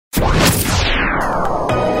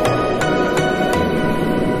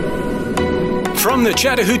From the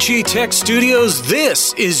Chattahoochee Tech Studios,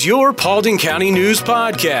 this is your Paulding County News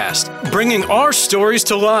Podcast, bringing our stories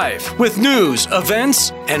to life with news,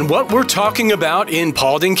 events, and what we're talking about in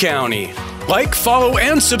Paulding County. Like, follow,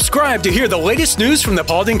 and subscribe to hear the latest news from the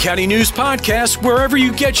Paulding County News Podcast wherever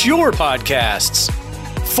you get your podcasts.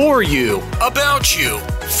 For you, about you,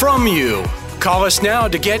 from you. Call us now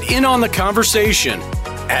to get in on the conversation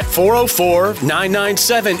at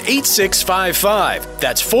 404-997-8655.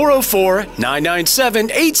 That's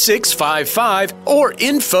 404-997-8655 or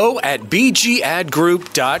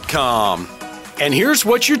info@bgadgroup.com. And here's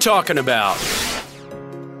what you're talking about.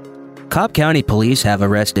 Cobb County police have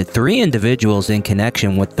arrested 3 individuals in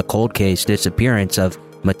connection with the cold case disappearance of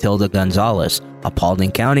Matilde Gonzalez, a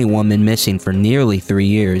Paulding County woman missing for nearly 3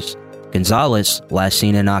 years. Gonzalez, last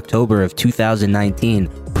seen in October of 2019,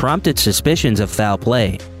 prompted suspicions of foul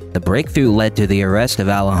play. The breakthrough led to the arrest of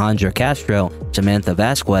Alejandra Castro, Samantha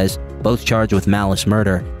Vasquez, both charged with malice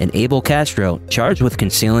murder, and Abel Castro, charged with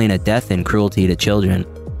concealing a death and cruelty to children.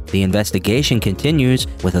 The investigation continues,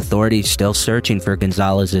 with authorities still searching for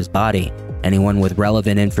Gonzalez's body. Anyone with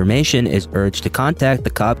relevant information is urged to contact the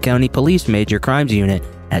Cobb County Police Major Crimes Unit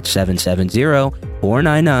at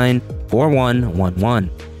 770-499-4111.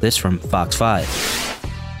 This from Fox 5.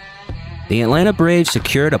 The Atlanta Braves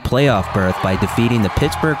secured a playoff berth by defeating the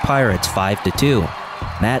Pittsburgh Pirates 5-2.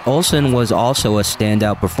 Matt Olson was also a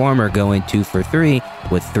standout performer, going 2 for 3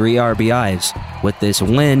 with 3 RBIs. With this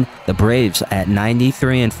win, the Braves at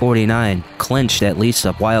 93-49 clinched at least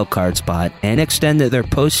a wildcard spot and extended their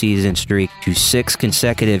postseason streak to 6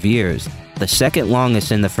 consecutive years, the second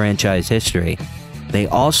longest in the franchise history. They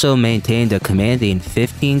also maintained a commanding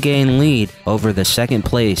 15-game lead over the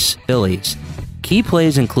second-place Phillies. Key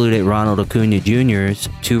plays included Ronald Acuña Jr.'s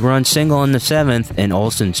 2-run single in the 7th and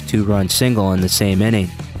Olson's 2-run single in the same inning.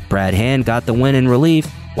 Brad Hand got the win in relief,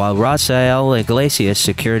 while Raisel Iglesias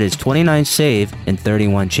secured his 29th save in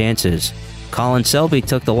 31 chances. Colin Selby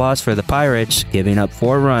took the loss for the Pirates, giving up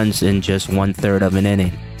 4 runs in just 1/3 of an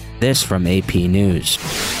inning. This from AP News.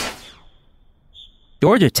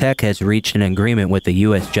 Georgia Tech has reached an agreement with the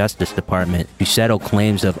U.S. Justice Department to settle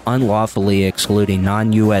claims of unlawfully excluding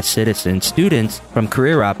non-U.S. citizen students from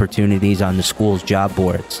career opportunities on the school's job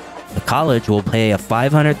boards. The college will pay a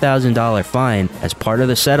 $500,000 fine as part of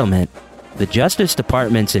the settlement. The Justice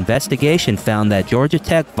Department's investigation found that Georgia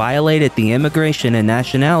Tech violated the Immigration and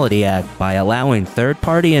Nationality Act by allowing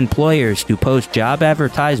third-party employers to post job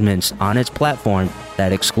advertisements on its platform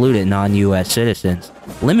that excluded non-U.S. citizens,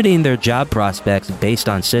 limiting their job prospects based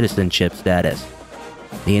on citizenship status.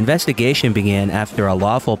 The investigation began after a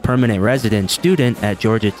lawful permanent resident student at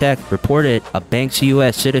Georgia Tech reported a bank's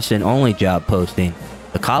U.S. citizen-only job posting.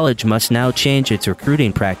 The college must now change its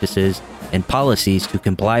recruiting practices and policies to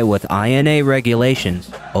comply with INA regulations.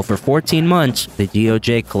 Over 14 months, the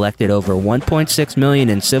DOJ collected over $1.6 million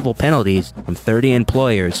in civil penalties from 30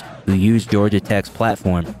 employers who used Georgia Tech's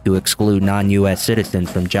platform to exclude non-U.S. citizens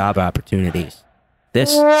from job opportunities.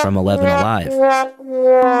 This from 11 Alive.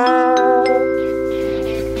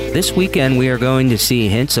 This weekend, we are going to see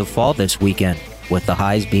hints of fall this weekend, with the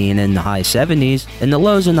highs being in the high 70s and the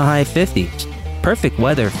lows in the high 50s. Perfect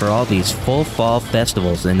weather for all these full fall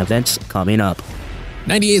festivals and events coming up.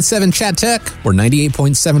 98.7 Chat Tech, where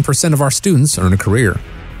 98.7% of our students earn a career.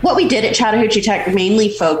 What we did at Chattahoochee Tech mainly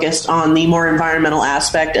focused on the more environmental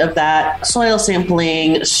aspect of that: soil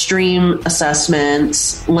sampling, stream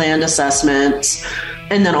assessments, land assessments,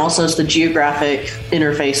 and then also the geographic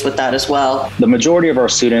interface with that as well. The majority of our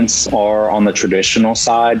students are on the traditional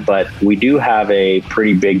side, but we do have a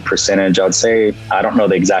pretty big percentage. I would say, I don't know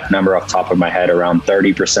the exact number off the top of my head, around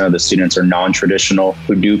 30% of the students are non-traditional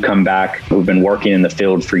who do come back, who've been working in the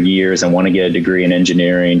field for years and want to get a degree in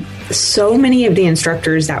engineering. So many of the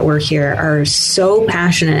instructors that work here are so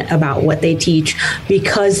passionate about what they teach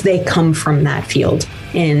because they come from that field.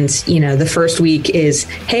 And, the first week is,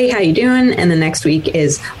 hey, how you doing? And the next week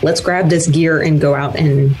is, let's grab this gear and go out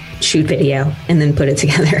and shoot video and then put it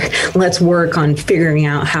together. Let's work on figuring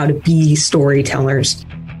out how to be storytellers.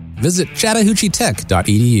 Visit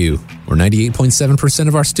chattahoocheetech.edu, where 98.7%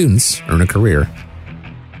 of our students earn a career.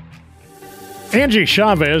 Angie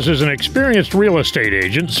Chavez is an experienced real estate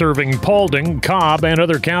agent serving Paulding, Cobb, and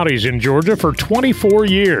other counties in Georgia for 24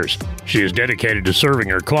 years. She is dedicated to serving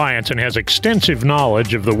her clients and has extensive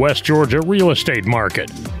knowledge of the West Georgia real estate market.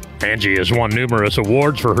 Angie has won numerous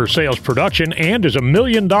awards for her sales production and is a $1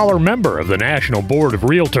 million member of the National Board of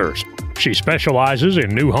Realtors. She specializes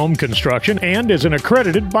in new home construction and is an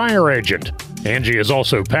accredited buyer agent. Angie is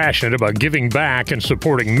also passionate about giving back and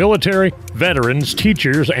supporting military, veterans,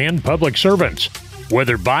 teachers, and public servants.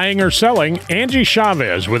 Whether buying or selling, Angie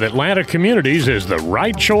Chavez with Atlanta Communities is the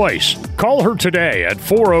right choice. Call her today at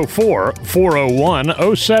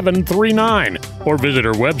 404-401-0739 or visit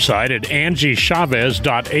her website at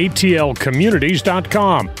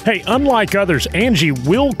angiechavez.atlcommunities.com. Hey, unlike others, Angie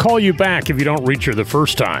will call you back if you don't reach her the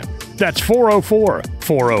first time. That's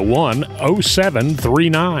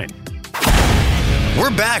 404-401-0739.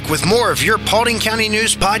 We're back with more of your Paulding County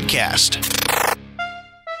News Podcast.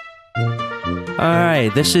 All right,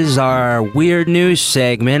 this is our weird news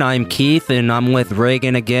segment. I'm Keith, and I'm with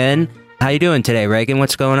Reagan again. How you doing today, Reagan?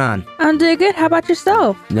 What's going on? I'm doing good. How about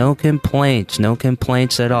yourself? No complaints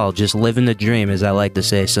at all. Just living the dream, as I like to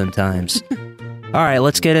say sometimes. All right,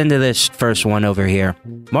 let's get into this first one over here.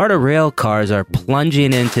 MARTA rail cars are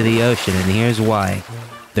plunging into the ocean, and here's why.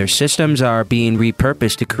 Their systems are being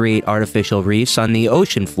repurposed to create artificial reefs on the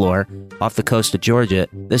ocean floor off the coast of Georgia.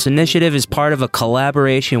 This initiative is part of a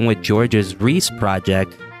collaboration with Georgia's Reefs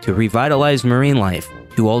Project to revitalize marine life.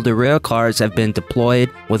 2 older rail cars have been deployed,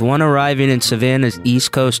 with one arriving in Savannah's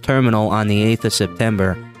East Coast Terminal on the 8th of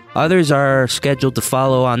September. Others are scheduled to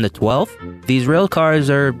follow on the 12th. These rail cars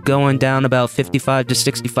are going down about 55 to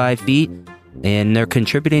 65 feet, and they're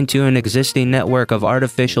contributing to an existing network of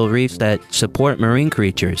artificial reefs that support marine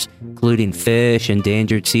creatures, including fish,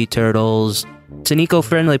 endangered sea turtles. It's an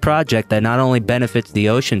eco-friendly project that not only benefits the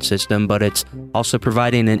ocean system, but it's also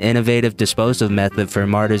providing an innovative disposal method for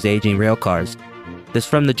MARTA's aging rail cars. This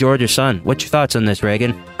from the Georgia Sun. What's your thoughts on this,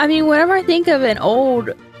 Reagan? I mean, whenever I think of an old,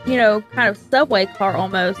 kind of subway car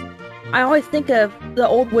almost, I always think of the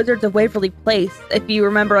old Wizards of Waverly Place. If you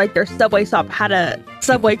remember, like, their subway stop had a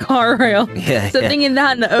subway car rail. Thinking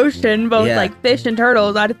that in the ocean, both like fish and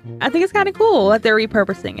turtles, I think it's kind of cool that they're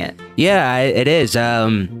repurposing it. Yeah, it is.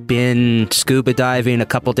 Been scuba diving a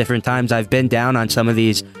couple different times. I've been down on some of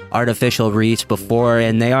these artificial reefs before,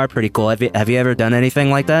 and they are pretty cool. Have you ever done anything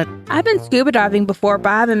like that? I've been scuba diving before, but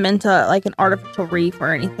I haven't been to like an artificial reef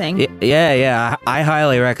or anything. Yeah. I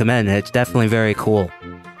highly recommend it. It's definitely very cool.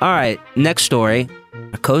 All right, next story.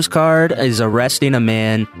 A Coast Guard is arresting a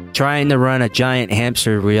man trying to run a giant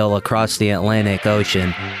hamster wheel across the Atlantic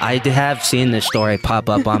Ocean. I have seen this story pop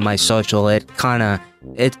up on my social. Of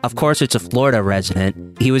course, it's a Florida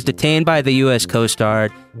resident. He was detained by the U.S. Coast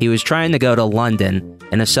Guard. He was trying to go to London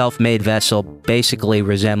in a self-made vessel, basically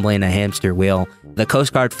resembling a hamster wheel. The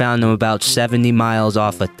Coast Guard found him about 70 miles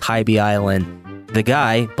off of Tybee Island. The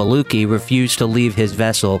guy, Baluki, refused to leave his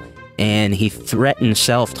vessel, and he threatened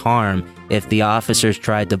self-harm if the officers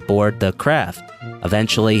tried to board the craft.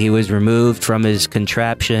 Eventually, he was removed from his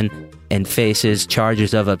contraption and faces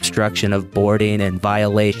charges of obstruction of boarding and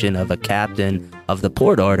violation of a captain of the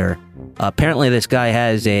port order. Apparently, this guy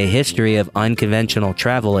has a history of unconventional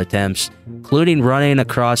travel attempts, including running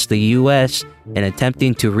across the U.S. and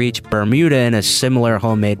attempting to reach Bermuda in a similar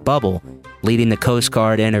homemade bubble, leading to Coast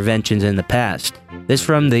Guard interventions in the past. This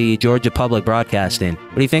from the Georgia Public Broadcasting.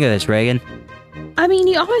 What do you think of this, Reagan? I mean,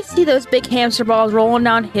 you always see those big hamster balls rolling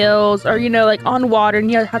down hills or, like on water,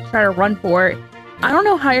 and you have to try to run for it. I don't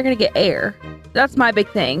know how you're going to get air. That's my big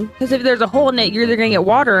thing. Because if there's a hole in it, you're either going to get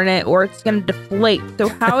water in it or it's going to deflate. So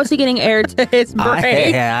how is he getting air to his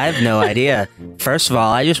brain? I have no idea. First of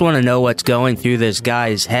all, I just want to know what's going through this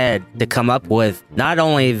guy's head to come up with not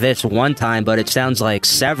only this one time, but it sounds like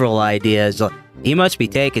several ideas. He must be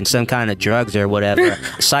taking some kind of drugs or whatever.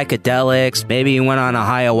 Psychedelics. Maybe he went on a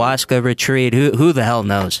ayahuasca retreat. Who the hell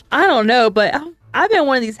knows? I don't know, but I've been on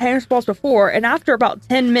one of these hamster balls before, and after about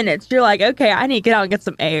 10 minutes, you're like, okay, I need to get out and get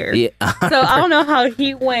some air. Yeah. So I don't know how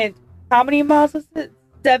he went. How many miles was it?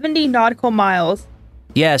 70 nautical miles.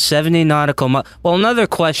 Yeah, 70 nautical miles. Well, another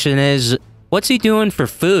question is, what's he doing for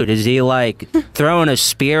food? Is he, like, throwing a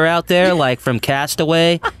spear out there, like from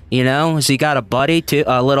Castaway? Has he got a buddy,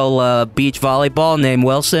 a little beach volleyball named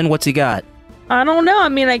Wilson? What's he got? I don't know. I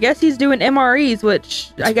mean, I guess he's doing MREs,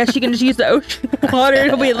 which I guess you can just use the ocean water.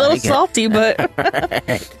 It'll be a little salty, but...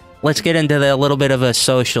 Let's get into a little bit of a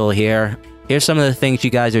social here. Here's some of the things you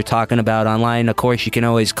guys are talking about online. Of course, you can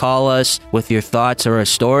always call us with your thoughts or a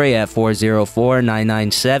story at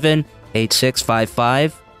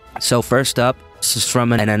 404-997-8655. So first up, this is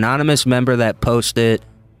from an anonymous member that posted,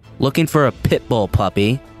 looking for a pit bull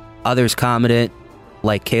puppy. Others commented,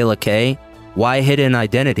 like Kayla K, why hidden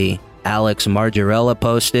identity? Alex Margarella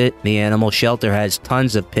posted, the animal shelter has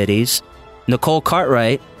tons of pitties. Nicole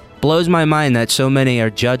Cartwright, blows my mind that so many are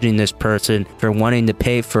judging this person for wanting to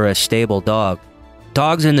pay for a stable dog.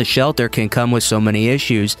 Dogs in the shelter can come with so many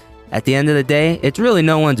issues. At the end of the day, it's really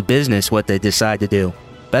no one's business what they decide to do.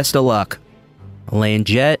 Best of luck. Elaine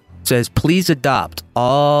Jett says, please adopt,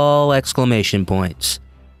 all exclamation points.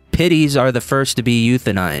 Pitties are the first to be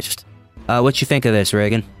euthanized. What you think of this,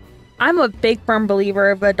 Reagan? I'm a big firm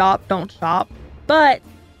believer of adopt, don't shop. But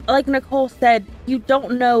like Nicole said, you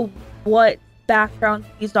don't know what background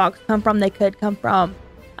these dogs come from. They could come from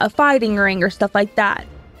a fighting ring or stuff like that.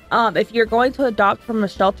 If you're going to adopt from a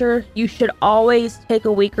shelter, you should always take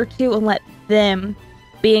a week or two and let them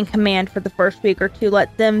be in command for the first week or two.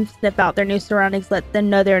 Let them sniff out their new surroundings. Let them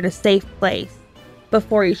know they're in a safe place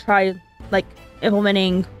before you try like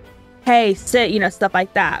implementing, hey, sit, stuff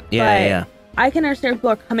like that. Yeah. I can understand where people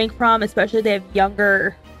are coming from, especially if they have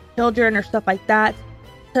younger children or stuff like that,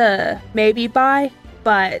 to maybe buy.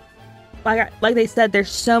 But like they said,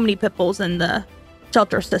 there's so many pit bulls in the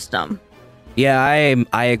shelter system. Yeah,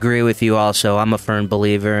 I agree with you also. I'm a firm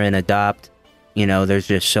believer in adopt. There's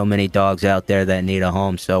just so many dogs out there that need a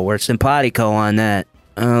home, so we're simpatico on that.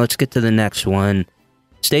 Let's get to the next one.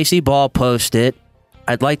 Stacy Ball posted,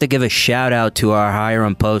 I'd like to give a shout out to our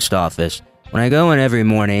Hiram post office. When I go in every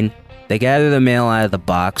morning, they gather the mail out of the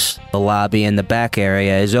box. The lobby and the back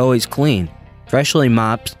area is always clean, freshly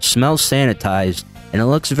mopped, smells sanitized, and it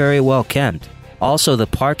looks very well kept. Also, the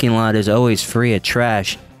parking lot is always free of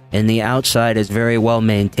trash, and the outside is very well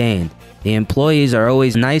maintained. The employees are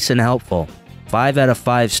always nice and helpful. 5 out of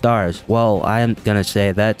 5 stars. Well, I'm gonna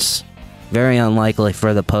say that's very unlikely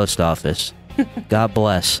for the post office. God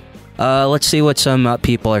bless. Let's see what some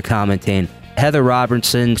people are commenting. Heather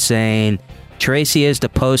Robertson saying, Tracy is the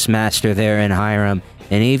postmaster there in Hiram,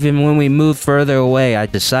 and even when we moved further away, I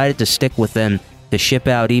decided to stick with them to ship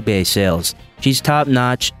out eBay sales. She's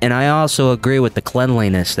top-notch, and I also agree with the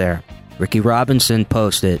cleanliness there. Ricky Robinson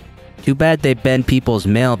posted, too bad they bend people's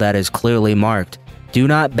mail that is clearly marked. Do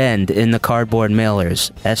not bend in the cardboard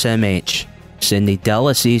mailers. SMH. Cindy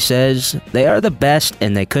Delacy says, they are the best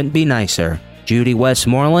and they couldn't be nicer. Judy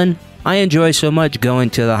Westmoreland, I enjoy so much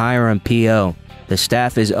going to the Hiram PO. The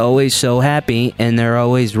staff is always so happy and they're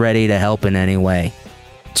always ready to help in any way.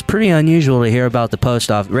 It's pretty unusual to hear about the post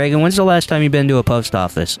office. Reagan, when's the last time you've been to a post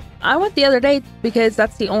office? I went the other day because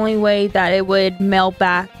that's the only way that it would mail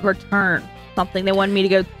back, return something. They wanted me to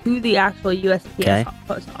go to the actual USPS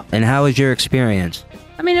post office. And how was your experience?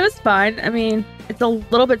 I mean, it was fine. I mean, it's a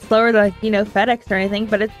little bit slower than, FedEx or anything,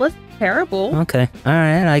 but it was terrible. Okay. All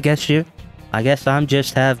right. I guess I'm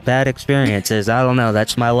just have bad experiences. I don't know.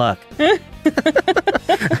 That's my luck.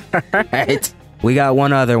 All right. We got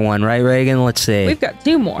one other one, right, Reagan? Let's see. We've got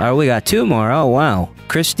 2 more. Oh, we got 2 more. Oh, wow.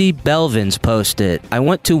 Christy Belvins posted, I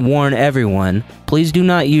want to warn everyone, please do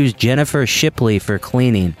not use Jennifer Shipley for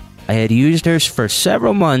cleaning. I had used her for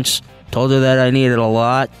several months, told her that I needed a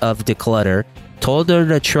lot of declutter, told her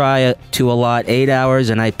to try to allot 8 hours,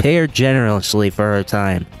 and I pay her generously for her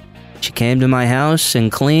time. She came to my house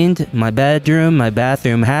and cleaned my bedroom, my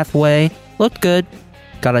bathroom halfway. Looked good.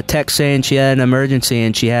 Got a text saying she had an emergency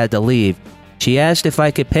and she had to leave. She asked if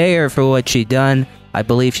I could pay her for what she'd done. I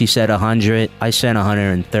believe she said 100. I sent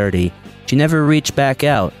 130. She never reached back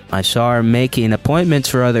out. I saw her making appointments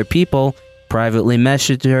for other people, privately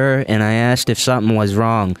messaged her, and I asked if something was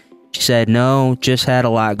wrong. She said no, just had a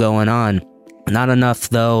lot going on. Not enough,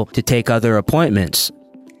 though, to take other appointments.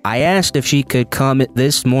 I asked if she could come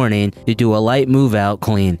this morning to do a light move-out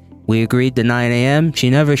clean. We agreed to 9 a.m.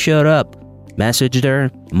 She never showed up. Messaged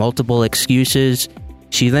her, multiple excuses.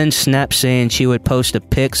 She then snapped saying she would post a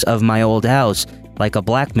pics of my old house, like a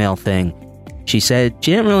blackmail thing. She said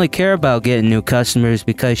she didn't really care about getting new customers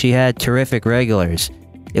because she had terrific regulars.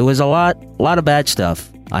 It was a lot of bad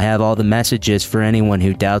stuff. I have all the messages for anyone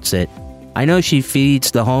who doubts it. I know she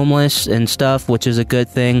feeds the homeless and stuff, which is a good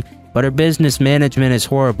thing, but her business management is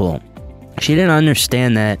horrible. She didn't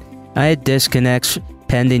understand that. I had disconnects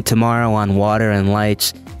pending tomorrow on water and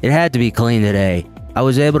lights. It had to be clean today. I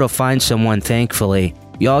was able to find someone, thankfully.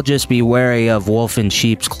 Y'all just be wary of wolf in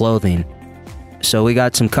sheep's clothing. So we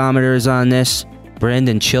got some commenters on this.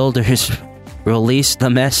 Brendan Childers released the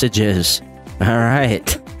messages.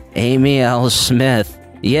 Alright. Amy L. Smith.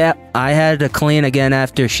 Yep, I had to clean again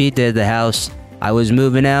after she did the house. I was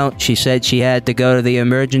moving out. She said she had to go to the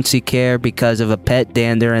emergency care because of a pet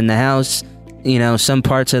dander in the house. Some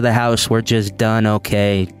parts of the house were just done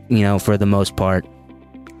okay, for the most part.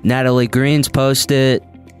 Natalie Green's posted,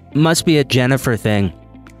 must be a Jennifer thing.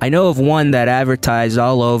 I know of one that advertised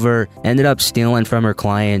all over, ended up stealing from her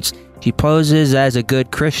clients. She poses as a good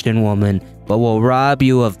Christian woman, but will rob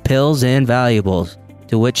you of pills and valuables,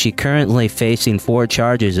 to which she currently facing 4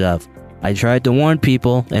 charges of. I tried to warn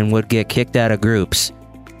people and would get kicked out of groups.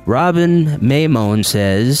 Robin Maymone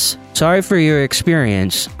says, sorry for your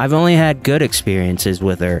experience. I've only had good experiences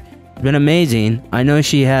with her. It's been amazing. I know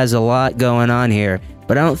she has a lot going on here,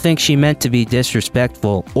 but I don't think she meant to be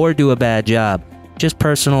disrespectful or do a bad job. Just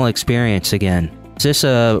personal experience again. Is this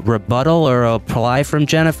a rebuttal or a reply from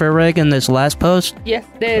Jennifer Reagan, this last post? Yes,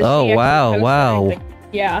 it is. Oh, wow.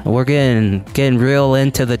 Yeah. We're getting real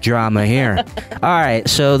into the drama here. All right,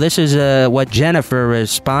 so this is what Jennifer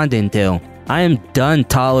responding to. I am done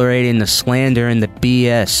tolerating the slander and the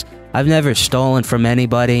BS. I've never stolen from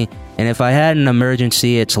anybody, and if I had an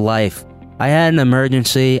emergency, it's life. I had an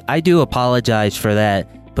emergency. I do apologize for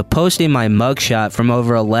that. But posting my mugshot from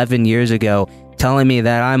over 11 years ago, telling me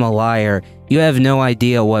that I'm a liar, you have no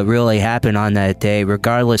idea what really happened on that day,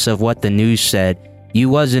 regardless of what the news said. You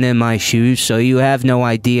wasn't in my shoes, so you have no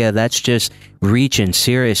idea. That's just reaching,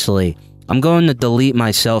 seriously. I'm going to delete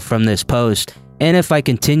myself from this post, and if I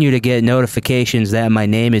continue to get notifications that my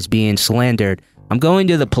name is being slandered, I'm going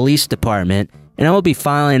to the police department, and I will be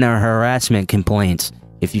filing our harassment complaints.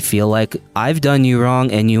 If you feel like I've done you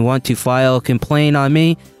wrong and you want to file a complaint on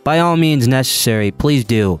me, by all means necessary, please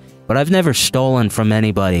do. But I've never stolen from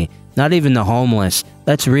anybody, not even the homeless.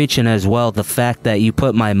 That's reaching as well. The fact that you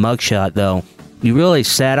put my mugshot, though. You really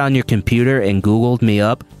sat on your computer and Googled me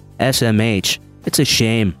up? SMH. It's a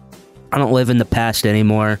shame. I don't live in the past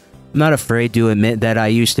anymore. I'm not afraid to admit that I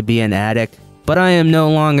used to be an addict, but I am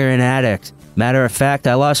no longer an addict. Matter of fact,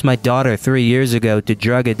 I lost my daughter 3 years ago to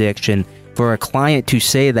drug addiction for a client to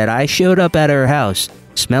say that I showed up at her house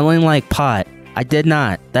smelling like pot. I did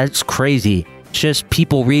not. That's crazy. It's just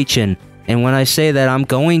people reaching. And when I say that I'm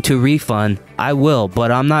going to refund, I will,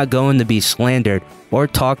 but I'm not going to be slandered or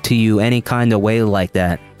talk to you any kind of way like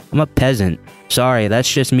that. I'm a peasant. Sorry, that's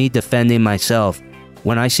just me defending myself.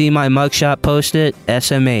 When I see my mugshot posted,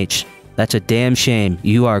 SMH. That's a damn shame.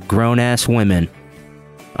 You are grown-ass women.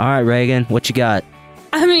 Alright, Reagan, what you got?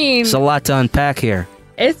 I mean... It's a lot to unpack here.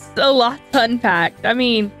 It's a lot to unpack. I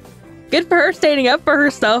mean, good for her standing up for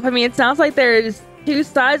herself. I mean, it sounds like there's two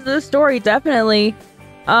sides of the story, definitely.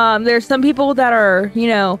 There's some people that are,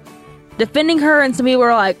 defending her, and some people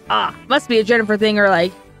are like, must be a Jennifer thing, or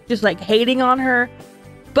like, just like hating on her.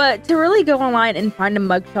 But to really go online and find a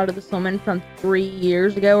mugshot of this woman from 3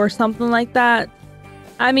 years ago or something like that,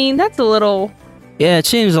 I mean, that's a little... Yeah, it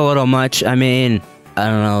seems a little much. I mean, I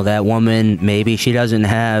don't know, that woman, maybe she doesn't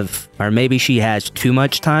have, or maybe she has too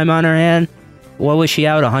much time on her hand. What was she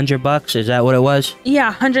out, $100? Is that what it was?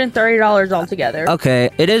 Yeah, $130 altogether. Okay,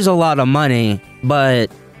 it is a lot of money, but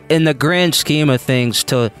in the grand scheme of things,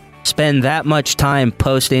 to spend that much time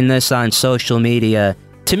posting this on social media,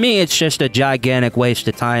 to me, it's just a gigantic waste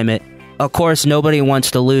of time. Of course, nobody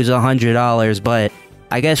wants to lose $100, but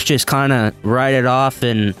I guess just kind of write it off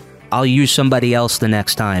and I'll use somebody else the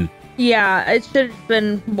next time. Yeah, it should have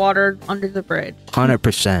been watered under the bridge.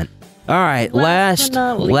 100%. All right, last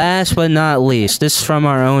but not least, this is from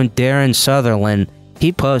our own Darren Sutherland.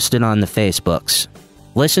 He posted on the Facebooks.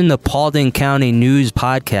 Listen to Paulding County News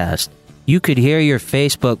Podcast. You could hear your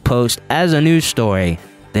Facebook post as a news story.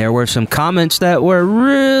 There were some comments that were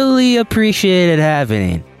really appreciated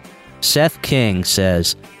happening. Seth King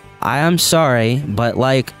says, I am sorry, but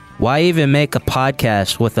why even make a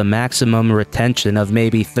podcast with a maximum retention of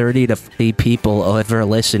maybe 30 to 40 people ever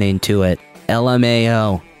listening to it?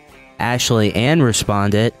 LMAO. Ashley Ann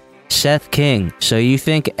responded, Seth King, so you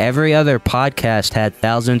think every other podcast had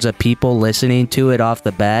thousands of people listening to it off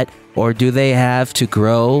the bat? Or do they have to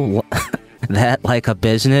grow that like a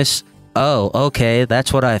business? Oh, okay,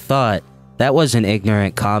 that's what I thought. That was an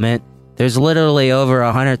ignorant comment. There's literally over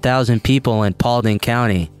 100,000 people in Paulding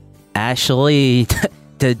County. Ashley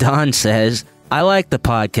Don says, I like the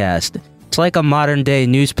podcast. It's like a modern day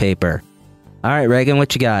newspaper. All right, Reagan,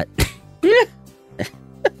 what you got?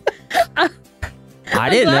 I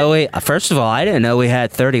didn't know first of all, I didn't know we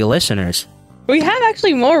had 30 listeners. We have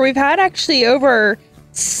actually more. We've had actually over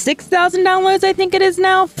 6,000 downloads, I think it is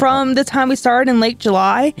now, from the time we started in late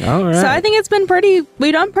July. All right. So I think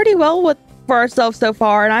we've done pretty well for ourselves so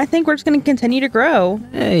far, and I think we're just going to continue to grow.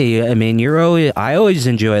 Hey, I mean, I always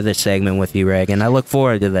enjoy this segment with you, Reagan. I look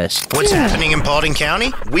forward to this. What's happening in Paulding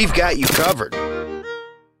County? We've got you covered.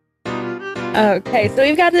 Okay, so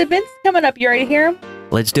we've got events coming up. You ready to hear them?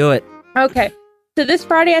 Let's do it. Okay, so this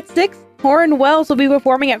Friday at 6, Horan Wells will be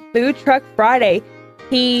performing at Food Truck Friday.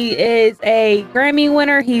 He is a Grammy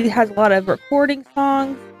winner. He has a lot of recording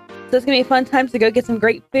songs. So it's going to be a fun time to go get some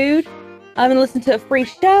great food. And listen to a free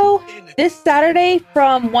show. This Saturday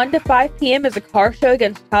from 1 to 5 p.m. is a car show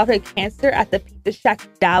against childhood cancer at the Pizza Shack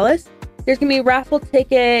in Dallas. There's going to be raffle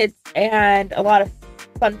tickets and a lot of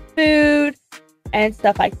fun food and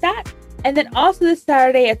stuff like that. And then also this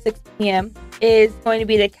Saturday at 6 p.m. is going to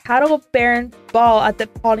be the Cattle Barons Ball at the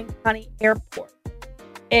Paulding County Airport.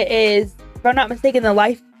 It is, if I'm not mistaken,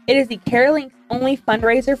 it is the CareLink's only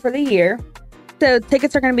fundraiser for the year. So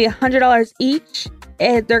tickets are going to be $100 each.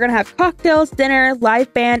 They're going to have cocktails, dinner,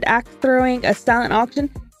 live band, axe throwing, a silent auction,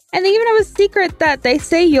 and they even have a secret that they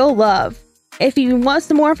say you'll love. If you want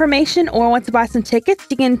some more information or want to buy some tickets,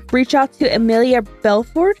 you can reach out to Amelia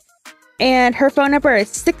Belford, and her phone number is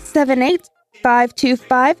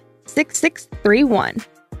 678-525-6631.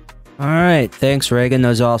 All right. Thanks, Reagan.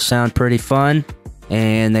 Those all sound pretty fun,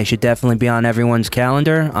 and they should definitely be on everyone's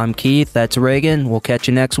calendar. I'm Keith. That's Reagan. We'll catch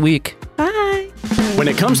you next week. Bye. When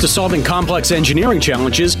it comes to solving complex engineering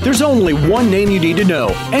challenges, there's only one name you need to know: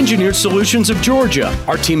 Engineered Solutions of Georgia.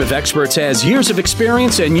 Our team of experts has years of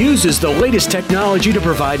experience and uses the latest technology to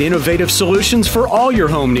provide innovative solutions for all your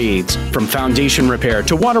home needs. From foundation repair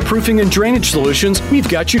to waterproofing and drainage solutions, we've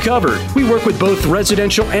got you covered. We work with both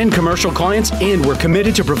residential and commercial clients, and we're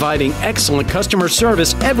committed to providing excellent customer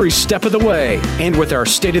service every step of the way. And with our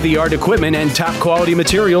state-of-the-art equipment and top quality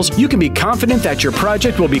materials, you can be confident that your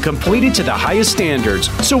project will be completed to the highest standards.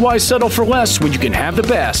 So why settle for less when you can have the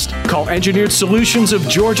best? Call Engineered Solutions of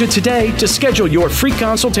Georgia today to schedule your free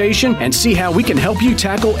consultation and see how we can help you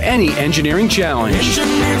tackle any engineering challenge.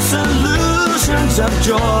 Engineered Solutions of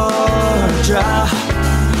Georgia.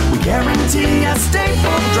 We guarantee a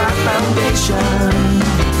stable, dry foundation.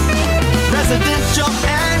 Residential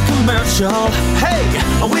and commercial. Hey,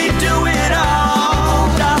 we do it all.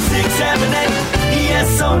 Dial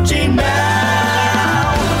 678-ESOG now.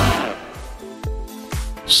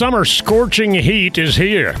 Summer scorching heat is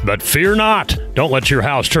here, but fear not. Don't let your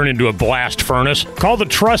house turn into a blast furnace. Call the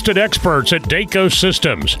trusted experts at Dayco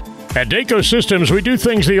Systems. At Dayco Systems, we do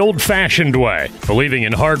things the old-fashioned way, believing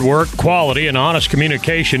in hard work, quality, and honest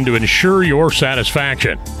communication to ensure your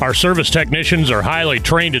satisfaction. Our service technicians are highly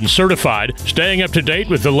trained and certified, staying up to date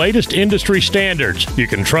with the latest industry standards. You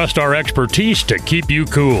can trust our expertise to keep you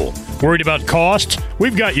cool. Worried about costs?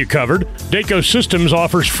 We've got you covered. Dayco Systems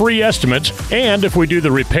offers free estimates, and if we do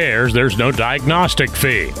the repairs, there's no diagnostic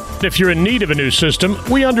fee. If you're in need of a new system,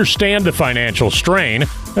 we understand the financial strain.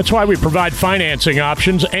 That's why we provide financing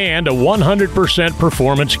options and a 100%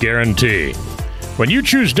 performance guarantee. When you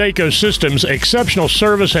choose Dayco Systems, exceptional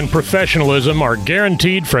service and professionalism are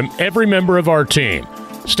guaranteed from every member of our team.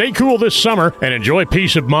 Stay cool this summer and enjoy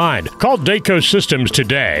peace of mind. Call Dayco Systems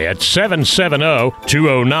today at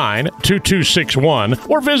 770-209-2261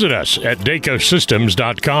 or visit us at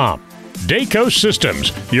daycosystems.com. Dayco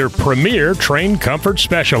Systems, your premier train comfort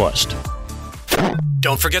specialist.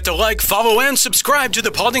 Don't forget to like, follow, and subscribe to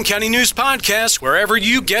the Paulding County News Podcast wherever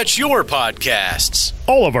you get your podcasts.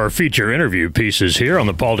 All of our feature interview pieces here on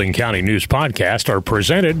the Paulding County News Podcast are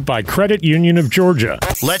presented by Credit Union of Georgia.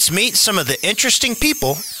 Let's meet some of the interesting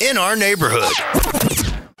people in our neighborhood.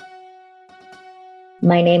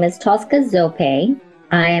 My name is Tosca Zope.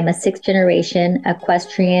 I am a sixth-generation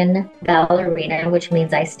equestrian ballerina, which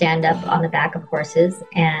means I stand up on the back of horses,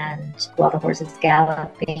 and while the horse is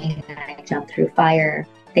galloping, I jump through fire,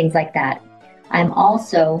 things like that. I'm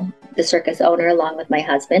also the circus owner along with my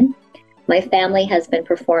husband. My family has been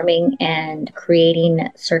performing and creating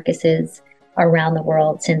circuses around the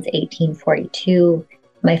world since 1842.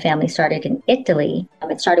 My family started in Italy.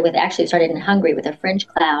 It started in Hungary with a French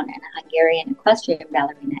clown and a Hungarian equestrian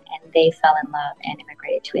ballerina, and they fell in love and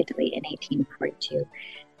immigrated to Italy in 1842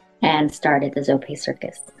 and started the Zope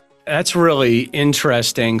Circus. That's really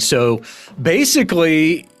interesting. So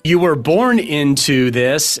basically, you were born into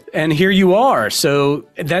this, and here you are. So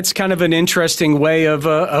that's kind of an interesting way of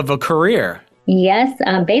a career. Yes.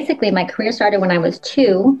 Basically, my career started when I was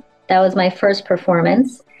 2. That was my first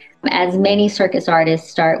performance. As many circus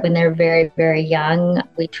artists start when they're very, very young.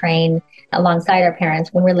 We train alongside our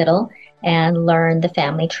parents when we're little and learn the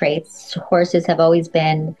family traits. Horses have always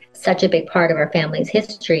been such a big part of our family's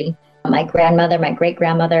history. My grandmother, my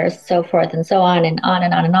great-grandmother, so forth and so on and on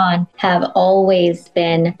and on and on, have always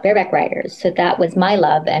been bareback riders. So that was my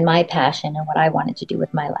love and my passion and what I wanted to do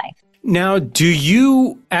with my life. Now, do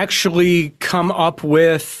you actually come up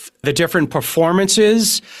with the different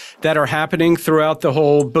performances that are happening throughout the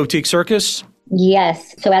whole boutique circus?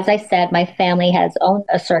 Yes. So as I said, my family has owned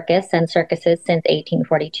a circus and circuses since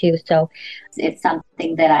 1842. So it's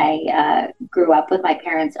something that I grew up with my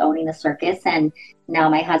parents owning a circus. And now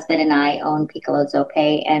my husband and I own Piccolo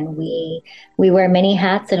Zope, and we wear many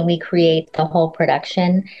hats and we create the whole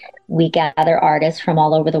production. We gather artists from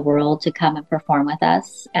all over the world to come and perform with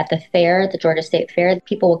us. At the fair, the Georgia State Fair,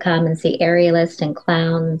 people will come and see aerialists and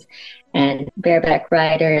clowns and bareback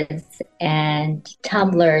riders and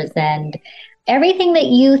tumblers and everything that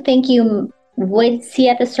you think you would see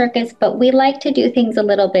at the circus, but we like to do things a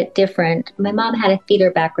little bit different. My mom had a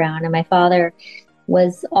theater background and my father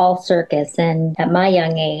was all circus. And at my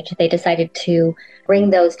young age, they decided to bring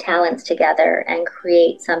those talents together and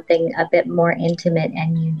create something a bit more intimate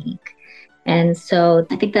and unique. And so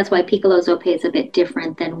I think that's why Piccolo Zope is a bit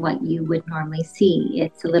different than what you would normally see.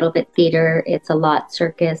 It's a little bit theater, it's a lot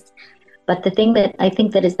circus. But the thing that I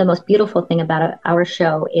think that is the most beautiful thing about our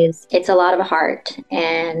show is it's a lot of heart.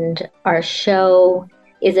 And our show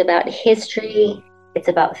is about history, it's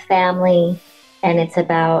about family, and it's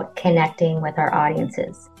about connecting with our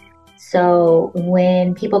audiences. So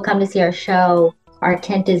when people come to see our show, our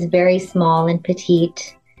tent is very small and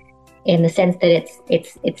petite, in the sense that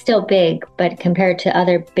it's still big, but compared to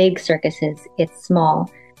other big circuses, it's small.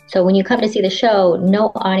 So when you come to see the show,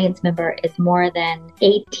 no audience member is more than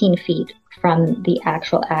 18 feet from the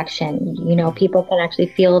actual action. You know, people can actually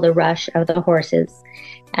feel the rush of the horses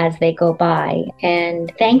as they go by.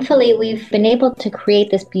 And thankfully, we've been able to create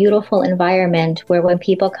this beautiful environment where when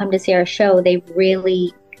people come to see our show, they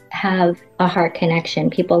really have a heart connection.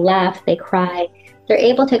 People laugh, they cry. They're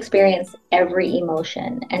able to experience every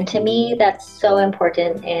emotion. And to me, that's so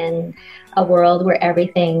important in a world where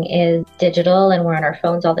everything is digital and we're on our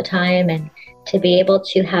phones all the time. And to be able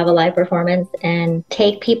to have a live performance and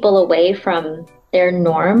take people away from their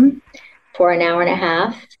norm for an hour and a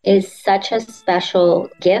half is such a special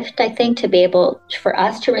gift, I think, to be able for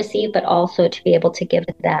us to receive, but also to be able to give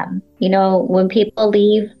to them. You know, when people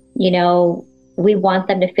leave, you know, we want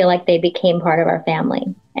them to feel like they became part of our family.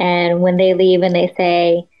 And when they leave and they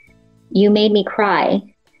say, "You made me cry,"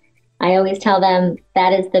 I always tell them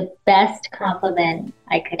that is the best compliment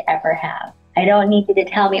I could ever have. I don't need you to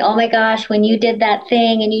tell me, "Oh my gosh, when you did that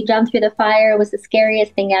thing and you jumped through the fire, it was the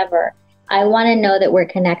scariest thing ever." I want to know that we're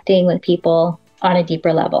connecting with people on a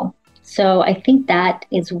deeper level. So I think that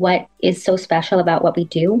is what is so special about what we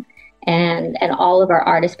do, and all of our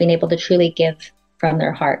artists being able to truly give from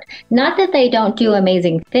their heart. Not that they don't do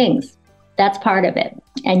amazing things. That's part of it.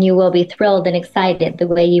 And you will be thrilled and excited the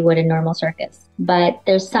way you would in normal circus. But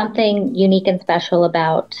there's something unique and special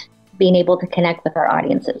about being able to connect with our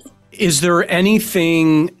audiences. Is there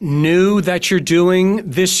anything new that you're doing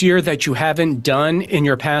this year that you haven't done in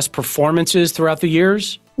your past performances throughout the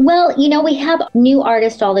years? Well, you know, we have new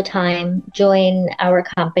artists all the time join our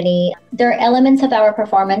company. There are elements of our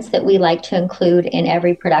performance that we like to include in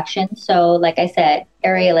every production. So, like I said,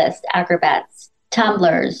 aerialists, acrobats,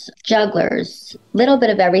 tumblers, jugglers, little bit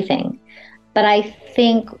of everything. But I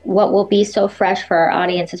think what will be so fresh for our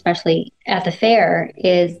audience, especially at the fair,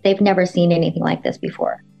 is they've never seen anything like this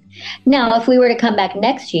before. Now, if we were to come back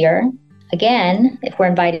next year, again, if we're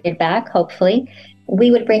invited back, hopefully,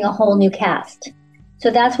 we would bring a whole new cast. So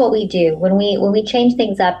that's what we do. When we change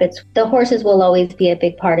things up, it's the horses will always be a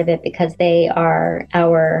big part of it because they are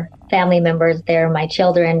our family members. They're my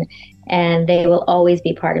children, and they will always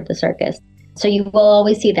be part of the circus. So you will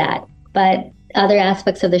always see that. But other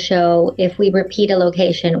aspects of the show, if we repeat a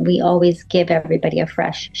location, we always give everybody a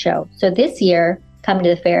fresh show. So this year, coming to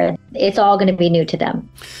the fair, it's all going to be new to them.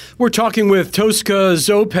 We're talking with Tosca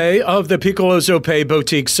Zope of the Piccolo Zope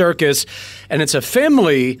Boutique Circus, and it's a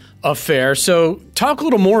family affair. So talk a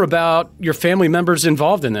little more about your family members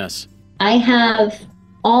involved in this. I have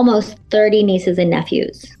almost 30 nieces and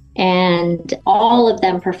nephews, and all of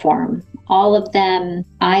them perform. All of them,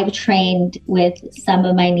 I've trained with some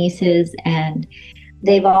of my nieces, and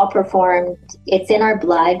they've all performed. It's in our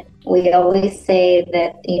blood. We always say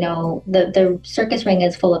that, you know, the circus ring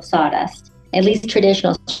is full of sawdust. At least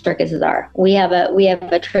traditional circuses are. We have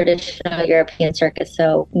a traditional European circus,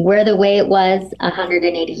 so we're the way it was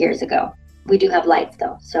 180 years ago. We do have lights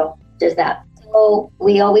though, so there's that. So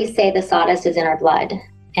we always say the sawdust is in our blood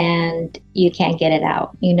and you can't get it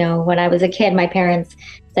out. You know, when I was a kid, my parents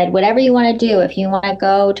said, whatever you want to do, if you want to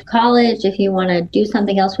go to college, if you want to do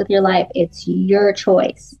something else with your life, it's your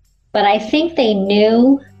choice. But I think they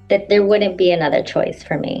knew that there wouldn't be another choice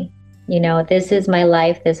for me. You know, this is my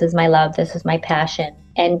life, this is my love, this is my passion.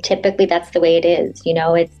 And typically that's the way it is. You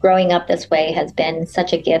know, it's growing up this way has been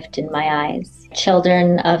such a gift in my eyes.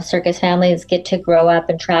 Children of circus families get to grow up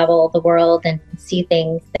and travel the world and see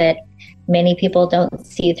things that many people don't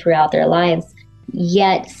see throughout their lives,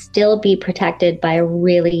 yet still be protected by a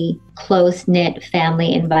really close-knit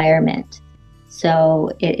family environment.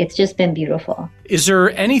 So it's just been beautiful. Is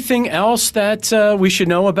there anything else that we should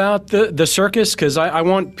know about the circus? Because I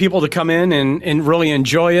want people to come in and really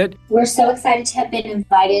enjoy it. We're so excited to have been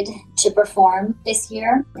invited to perform this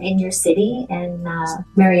year in your city in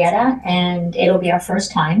Marietta, and it'll be our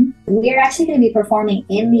first time. We're actually going to be performing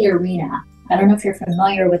in the arena. I don't know if you're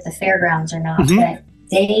familiar with the fairgrounds or not, but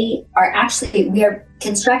we are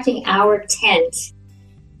constructing our tent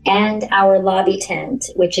and our lobby tent,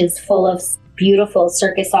 which is full of beautiful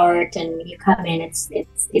circus art, and you come in, it's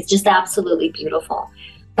just absolutely beautiful.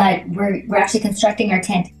 But we're actually constructing our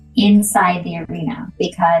tent inside the arena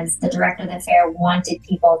because the director of the fair wanted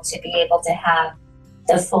people to be able to have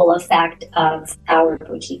the full effect of our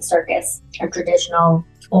boutique circus, our traditional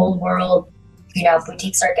old world,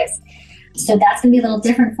 boutique circus. So that's going to be a little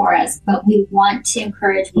different for us, but we want to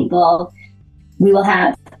encourage people. We will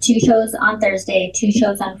have 2 shows on Thursday, 2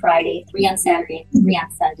 shows on Friday, 3 on Saturday, 3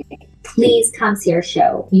 on Sunday. Please come see our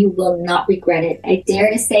show. You will not regret it. I dare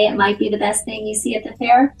to say it might be the best thing you see at the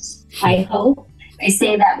fair. I hope. I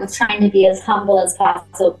say that with trying to be as humble as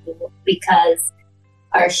possible because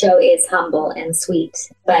our show is humble and sweet,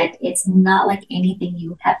 but it's not like anything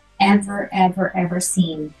you have ever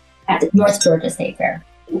seen at the North Georgia State Fair.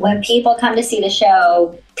 When people come to see the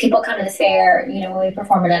show, people come to the fair, when we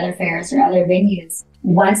perform at other fairs or other venues,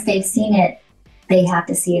 once they've seen it, they have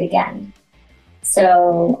to see it again.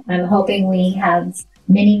 So I'm hoping we have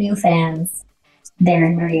many new fans there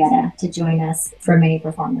in Marietta to join us for many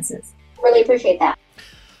performances. Really appreciate that.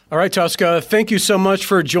 All right, Tosca, thank you so much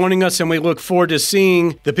for joining us, and we look forward to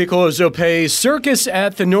seeing the Piccolo Zope Circus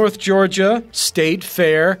at the North Georgia State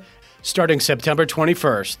Fair starting September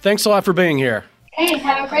 21st. Thanks a lot for being here. Hey,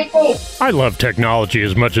 have a great day. I love technology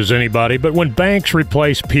as much as anybody, but when banks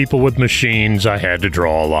replace people with machines, I had to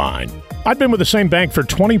draw a line. I've been with the same bank for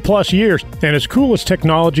 20 plus years, and as cool as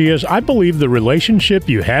technology is, I believe the relationship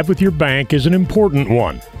you have with your bank is an important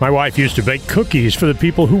one. My wife used to bake cookies for the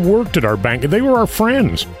people who worked at our bank, and they were our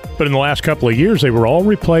friends. But in the last couple of years, they were all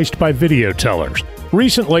replaced by video tellers.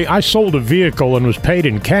 Recently, I sold a vehicle and was paid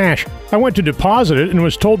in cash. I went to deposit it and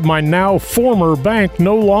was told my now former bank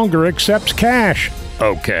no longer accepts cash.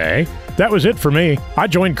 Okay. That was it for me. I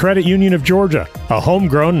joined Credit Union of Georgia, a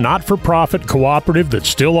homegrown, not-for-profit cooperative that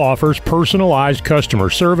still offers personalized customer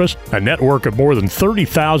service, a network of more than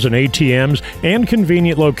 30,000 ATMs, and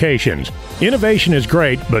convenient locations. Innovation is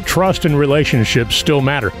great, but trust and relationships still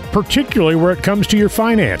matter, particularly where it comes to your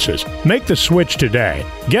finances. Make the switch today.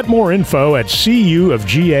 Get more info at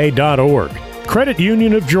cuofga.org. Credit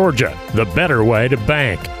Union of Georgia, the better way to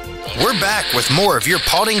bank. We're back with more of your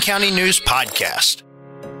Paulding County News Podcast.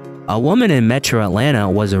 A woman in Metro Atlanta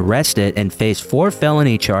was arrested and faced 4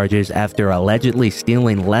 felony charges after allegedly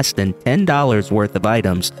stealing less than $10 worth of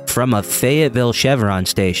items from a Fayetteville Chevron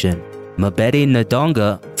station. Mabedi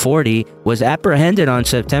Ndonga, 40, was apprehended on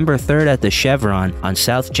September 3rd at the Chevron on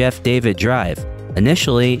South Jeff David Drive.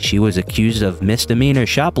 Initially, she was accused of misdemeanor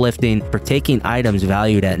shoplifting for taking items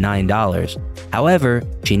valued at $9. However,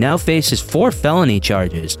 she now faces 4 felony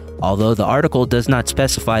charges, although the article does not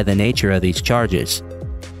specify the nature of these charges.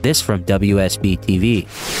 This from WSB-TV.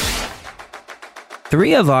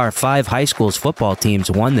 3 of our 5 high schools football teams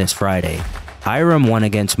won this Friday. Hiram won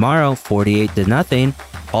against Morrow 48-0.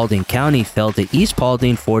 Paulding County fell to East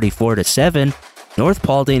Paulding 44-7. North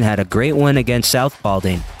Paulding had a great win against South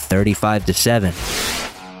Paulding 35-7.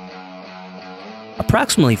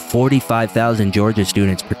 Approximately 45,000 Georgia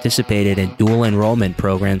students participated in dual enrollment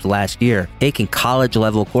programs last year, taking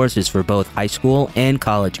college-level courses for both high school and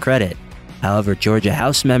college credit. However, Georgia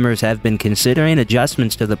House members have been considering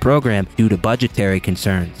adjustments to the program due to budgetary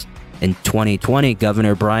concerns. In 2020,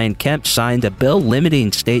 Governor Brian Kemp signed a bill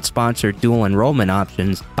limiting state-sponsored dual enrollment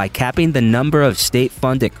options by capping the number of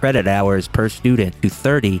state-funded credit hours per student to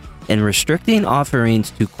 30 and restricting offerings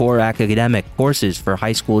to core academic courses for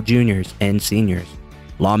high school juniors and seniors.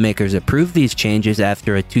 Lawmakers approved these changes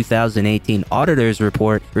after a 2018 auditor's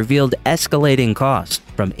report revealed escalating costs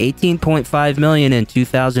from $18.5 million in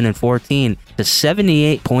 2014 to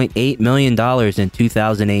 $78.8 million in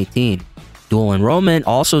 2018. Dual enrollment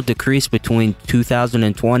also decreased between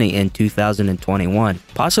 2020 and 2021,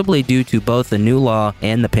 possibly due to both the new law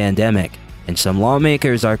and the pandemic, and some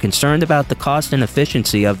lawmakers are concerned about the cost and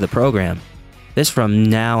efficiency of the program. This from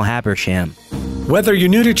Now Habersham. Whether you're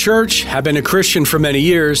new to church, have been a Christian for many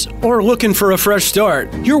years, or looking for a fresh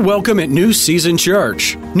start, you're welcome at New Season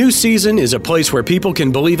Church. New Season is a place where people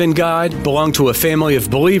can believe in God, belong to a family of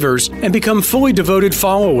believers, and become fully devoted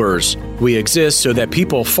followers. We exist so that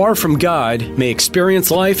people far from God may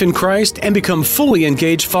experience life in Christ and become fully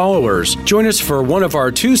engaged followers. Join us for one of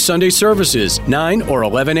our 2 Sunday services, 9 or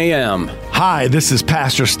 11 a.m. Hi, this is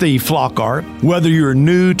Pastor Steve Flockhart. Whether you're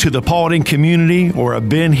new to the Paulding community or have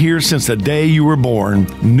been here since the day you were born,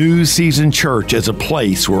 New Season Church is a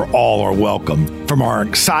place where all are welcome. From our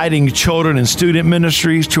exciting children and student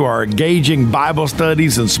ministries to our engaging Bible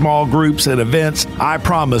studies and small groups and events, I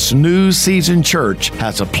promise New Season Church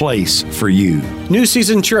has a place for you. New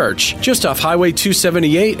Season Church, just off Highway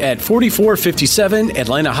 278 at 4457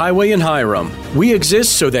 Atlanta Highway in Hiram. We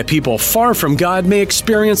exist so that people far from God may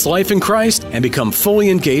experience life in Christ and become fully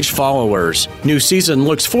engaged followers. New Season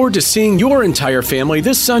looks forward to seeing your entire family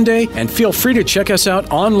this Sunday, and feel free to check us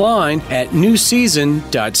out online at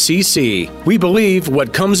newseason.cc. We believe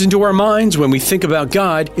what comes into our minds when we think about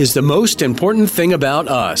God is the most important thing about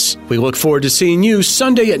us. We look forward to seeing you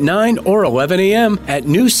Sunday at 9 or 11 a.m. at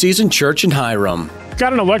New Season Church in Hiram.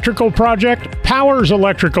 Got an electrical project? Powers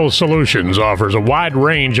Electrical Solutions offers a wide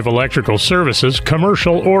range of electrical services,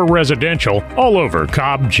 commercial or residential, all over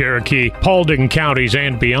Cobb, Cherokee, Paulding counties,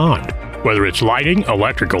 and beyond. Whether it's lighting,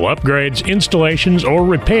 electrical upgrades, installations, or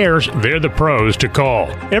repairs, they're the pros to call.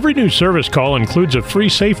 Every new service call includes a free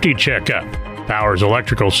safety checkup. Powers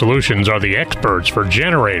Electrical Solutions are the experts for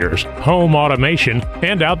generators, home automation,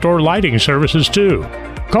 and outdoor lighting services too.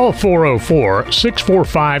 Call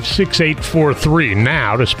 404-645-6843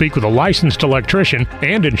 now to speak with a licensed electrician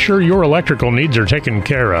and ensure your electrical needs are taken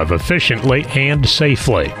care of efficiently and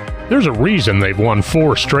safely. There's a reason they've won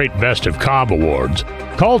 4 straight Best of Cobb awards.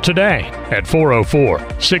 Call today at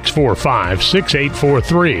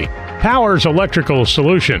 404-645-6843. Powers Electrical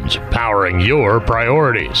Solutions, powering your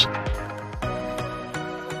priorities.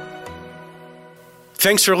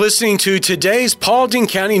 Thanks for listening to today's Paulding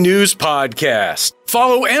County News Podcast.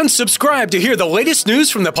 Follow and subscribe to hear the latest news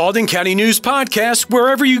from the Paulding County News Podcast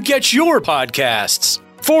wherever you get your podcasts.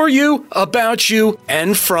 For you, about you,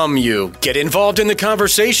 and from you. Get involved in the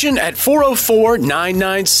conversation at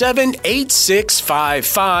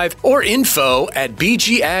 404-997-8655 or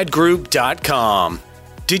info@bgadgroup.com.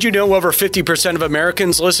 Did you know over 50% of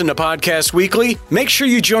Americans listen to podcasts weekly? Make sure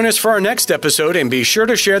you join us for our next episode, and be sure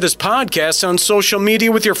to share this podcast on social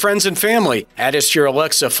media with your friends and family. Add us to your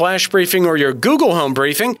Alexa Flash Briefing or your Google Home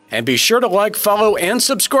Briefing, and be sure to like, follow, and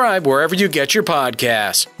subscribe wherever you get your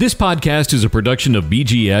podcasts. This podcast is a production of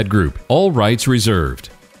BG Ad Group. All rights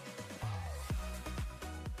reserved.